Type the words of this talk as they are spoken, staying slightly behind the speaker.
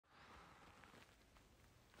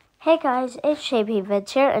Hey guys, it's JP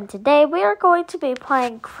Vince here, and today we are going to be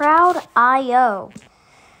playing Crowd.io.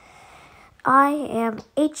 I am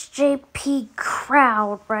HJP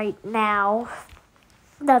Crowd right now.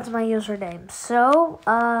 That's my username. So,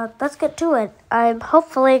 let's get to it. I'm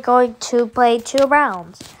hopefully going to play 2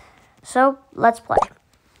 rounds. So, let's play.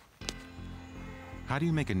 How do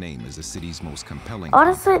you make a name as the city's most compelling?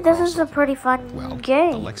 Honestly, this is a pretty fun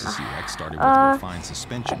game. The Lexus UX started with a refined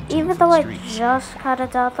suspension even though I just kind of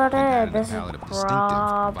downloaded it, this is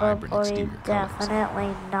probably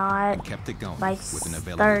definitely not my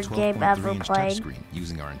third game ever played.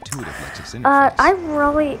 Using our intuitive Lexus interface. I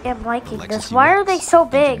really am liking this. Why are they so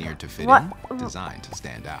big? Designed to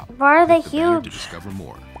stand out. Why are they Click the banner to huge? discover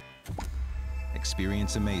more.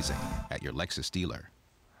 Experience amazing at your Lexus dealer.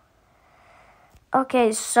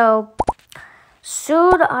 Okay, so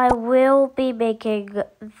soon I will be making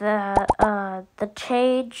the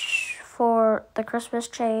change for the Christmas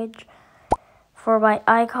change for my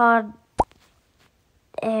icon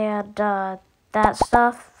and that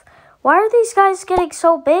stuff. Why are these guys getting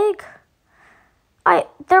so big?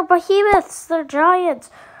 They're behemoths, they're giants.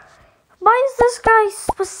 Why is this guy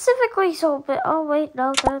specifically so big? Oh wait,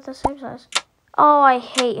 no, they're the same size. Oh, I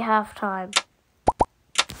hate halftime.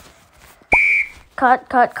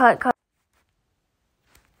 Cut.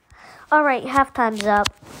 Alright, halftime's up.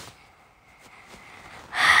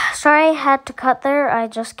 Sorry I had to cut there. I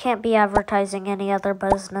just can't be advertising any other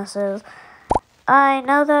businesses. I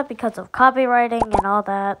know that because of copywriting and all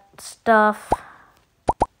that stuff.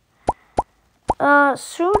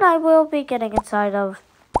 Soon I will be getting inside of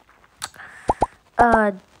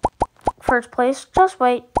first place. Just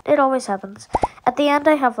wait. It always happens. At the end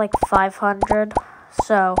I have like 500.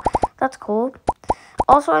 So that's cool.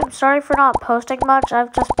 Also, I'm sorry for not posting much.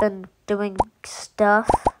 I've just been doing stuff.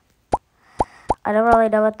 I don't really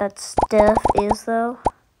know what that stuff is, though.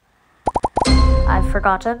 I've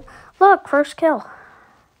forgotten. Look, first kill.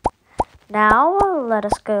 Now, let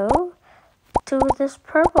us go to this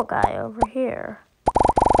purple guy over here.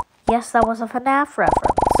 Yes, that was a FNAF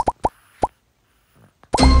reference.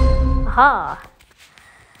 Aha.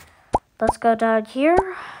 Let's go down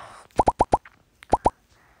here.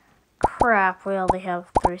 Crap, we only have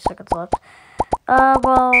 3 seconds left.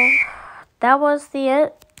 Well, that was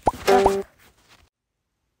it.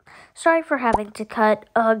 Sorry for having to cut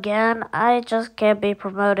again. I just can't be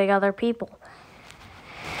promoting other people.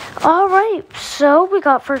 Alright, so we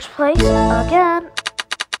got first place again.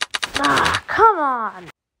 Ah, come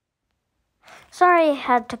on. Sorry I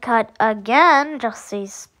had to cut again. Just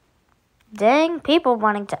these dang people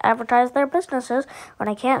wanting to advertise their businesses when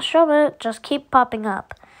I can't show it. Just keep popping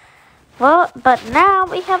up. Well, but now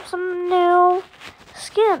we have some new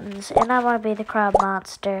skins, and I want to be the crowd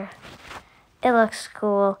monster. It looks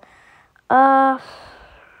cool. Magnets?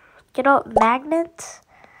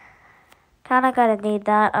 Kinda gotta need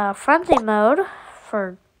that. Frenzy mode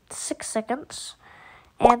for 6 seconds,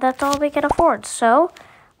 and that's all we can afford. So,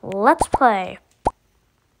 let's play.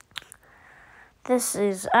 This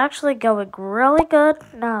is actually going really good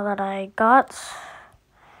now that I got...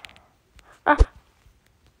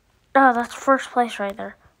 Oh, that's first place right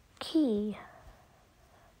there. Key.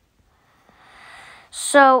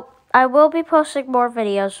 So, I will be posting more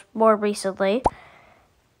videos more recently.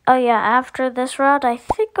 Oh yeah, after this round, I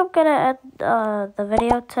think I'm gonna end the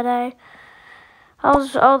video today. I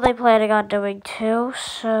was only planning on doing 2,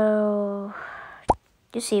 so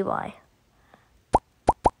you see why.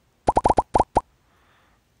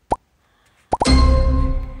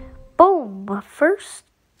 Boom! First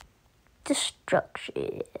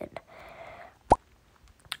destruction.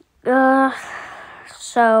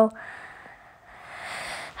 So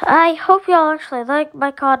I hope y'all actually like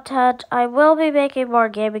my content. I will be making more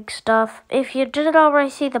gaming stuff. If you didn't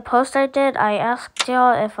already see the post I did, I asked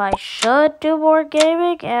y'all if I should do more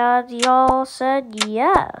gaming, and y'all said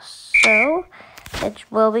yes. So it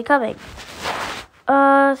will be coming.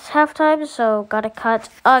 It's halftime, so gotta cut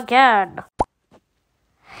again.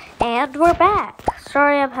 And we're back.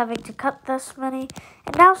 Sorry I'm having to cut this many.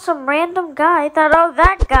 And now some random guy thought, oh,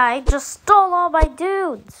 that guy just stole all my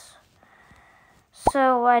dudes.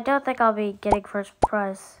 So I don't think I'll be getting first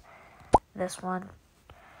prize this one.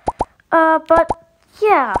 But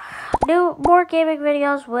yeah, more gaming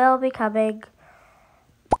videos will be coming.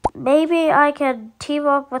 Maybe I can team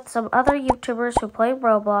up with some other YouTubers who play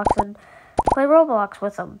Roblox and play Roblox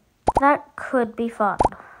with them. That could be fun.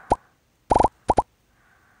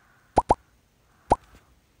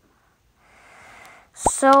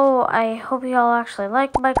 So, I hope you all actually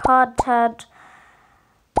like my content.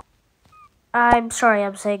 I'm sorry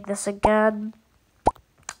I'm saying this again.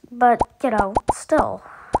 But, still.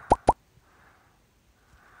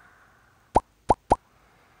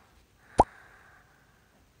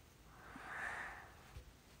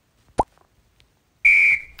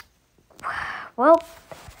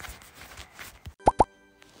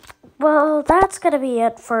 Well, that's going to be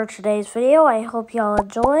it for today's video. I hope y'all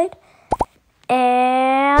enjoyed.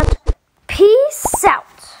 And peace out.